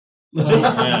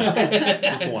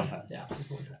Just the one time. Yeah, just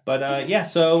the one time. But yeah,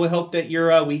 so we hope that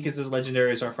your week is as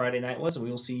legendary as our Friday night was, and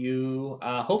we will see you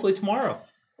hopefully tomorrow.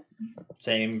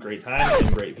 Same great time,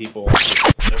 same great people.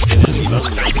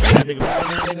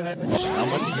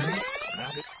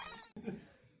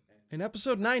 In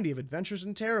episode 90 of Adventures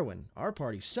in Terrowyn, our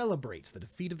party celebrates the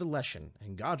defeat of the Leshen,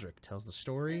 and Godric tells the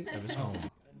story of his home.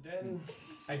 And then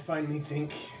I finally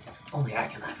think, Only I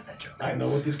can laugh at that joke. I know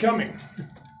what is coming.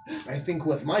 I think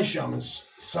what my shamans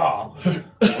saw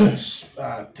was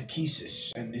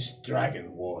Takesis and this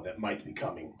dragon war that might be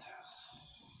coming.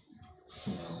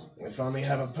 I finally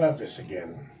have a purpose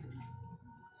again.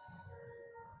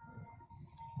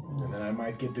 And then I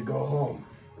might get to go home.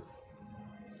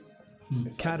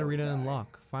 Katarina and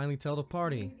Locke finally tell the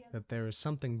party that there is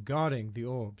something guarding the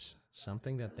orbs,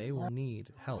 something that they will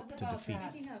need help to defeat.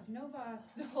 Speaking of, Nova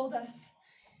told us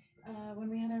when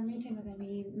we had our meeting with him,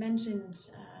 he mentioned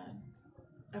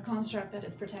a construct that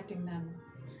is protecting them.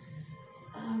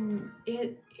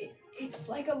 It's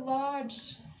like a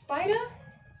large spider,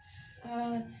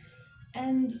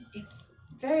 and it's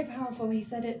very powerful. He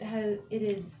said it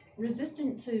is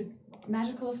resistant to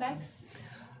magical effects.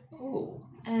 Oh.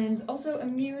 And also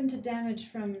immune to damage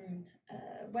from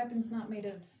weapons not made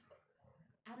of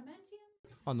adamantium?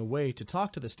 On the way to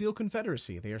talk to the Steel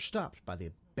Confederacy, they are stopped by the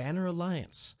Banner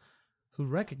Alliance, who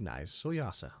recognize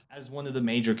Soyasa. As one of the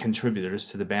major contributors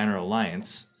to the Banner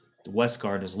Alliance, the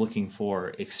Westguard is looking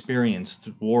for experienced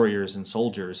warriors and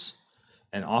soldiers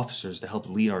and officers to help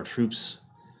lead our troops.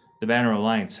 The Banner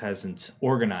Alliance hasn't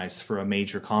organized for a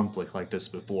major conflict like this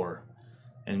before,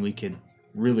 and we could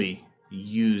really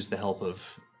use the help of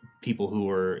people who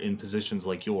are in positions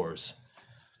like yours.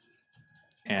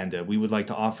 And we would like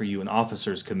to offer you an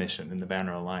officer's commission in the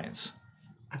Banner Alliance.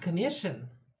 A commission?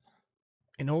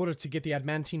 In order to get the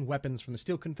adamantine weapons from the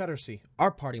Steel Confederacy,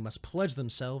 our party must pledge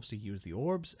themselves to use the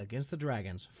orbs against the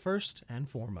dragons, first and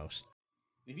foremost.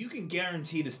 If you can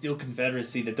guarantee the Steel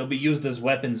Confederacy that they'll be used as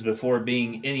weapons before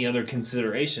being any other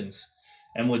considerations,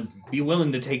 and would be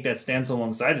willing to take that stance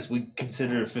alongside us, we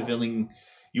consider fulfilling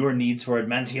your needs for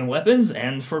adamantium weapons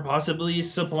and for possibly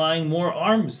supplying more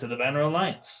arms to the Banner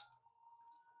Alliance.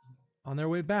 On their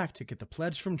way back to get the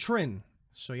pledge from Trin,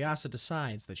 Soyasa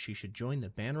decides that she should join the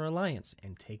Banner Alliance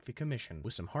and take the commission.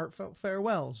 With some heartfelt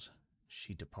farewells,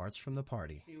 she departs from the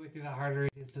party. The with you, the harder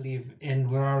it is to leave, and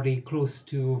we're already close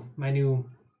to my new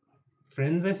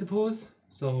friends, I suppose.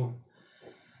 So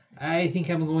I think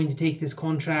I'm going to take this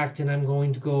contract and I'm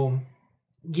going to go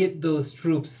get those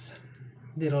troops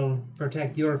that'll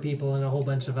protect your people and a whole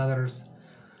bunch of others.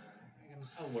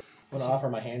 I'm going to offer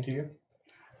my hand to you.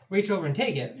 Reach over and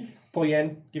take it. Pull you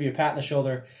in, give you a pat on the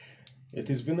shoulder. It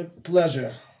has been a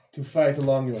pleasure to fight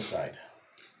along your side.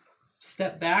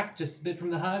 Step back just a bit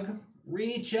from the hug.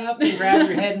 Reach up and grab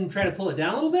your head and try to pull it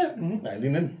down a little bit. Mm-hmm. I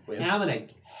lean in. And I'm going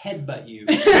to headbutt you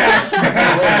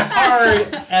as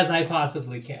hard as I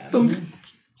possibly can. No,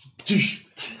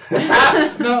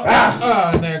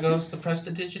 and there goes the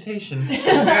prestidigitation.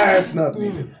 That's not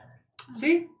needed.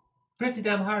 See? Pretty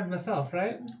damn hard myself,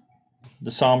 right?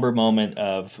 The somber moment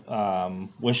of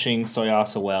wishing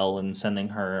Soyasa well and sending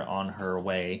her on her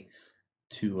way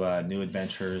to new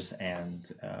adventures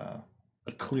and a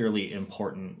clearly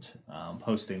important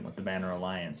posting with the Banner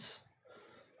Alliance,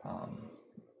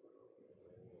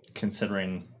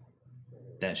 considering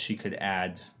that she could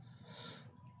add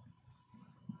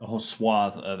a whole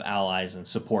swath of allies and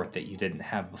support that you didn't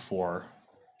have before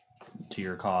to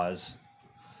your cause.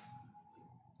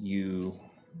 You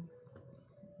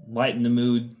lighten the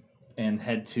mood and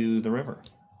head to the river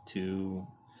to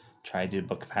try to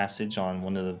book passage on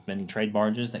one of the many trade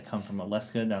barges that come from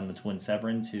Aleska down the Twin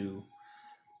Severn to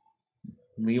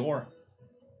Leore.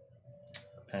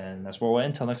 And that's where we'll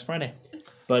end until next Friday.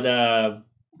 But,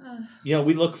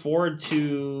 we look forward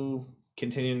to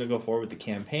continuing to go forward with the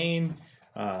campaign.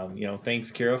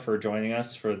 Thanks, Kira, for joining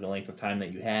us for the length of time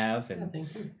that you have, and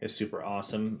thank you. It's super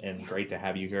awesome and great to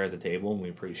have you here at the table, and we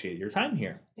appreciate your time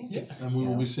here. Thank you. And we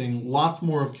will be seeing lots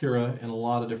more of Kira in a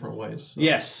lot of different ways. So.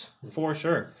 Yes, for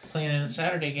sure. Playing in the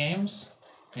Saturday games.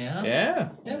 Yeah. Yeah.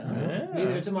 Be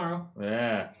there tomorrow.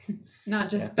 Yeah. Not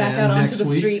just Yeah. back And out onto next the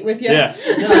week. street with you. Yeah.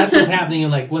 No, that's what's happening.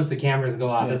 And once the cameras go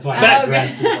off, that's why Back- the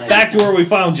dress is like. Back to where we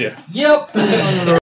found you. Yep.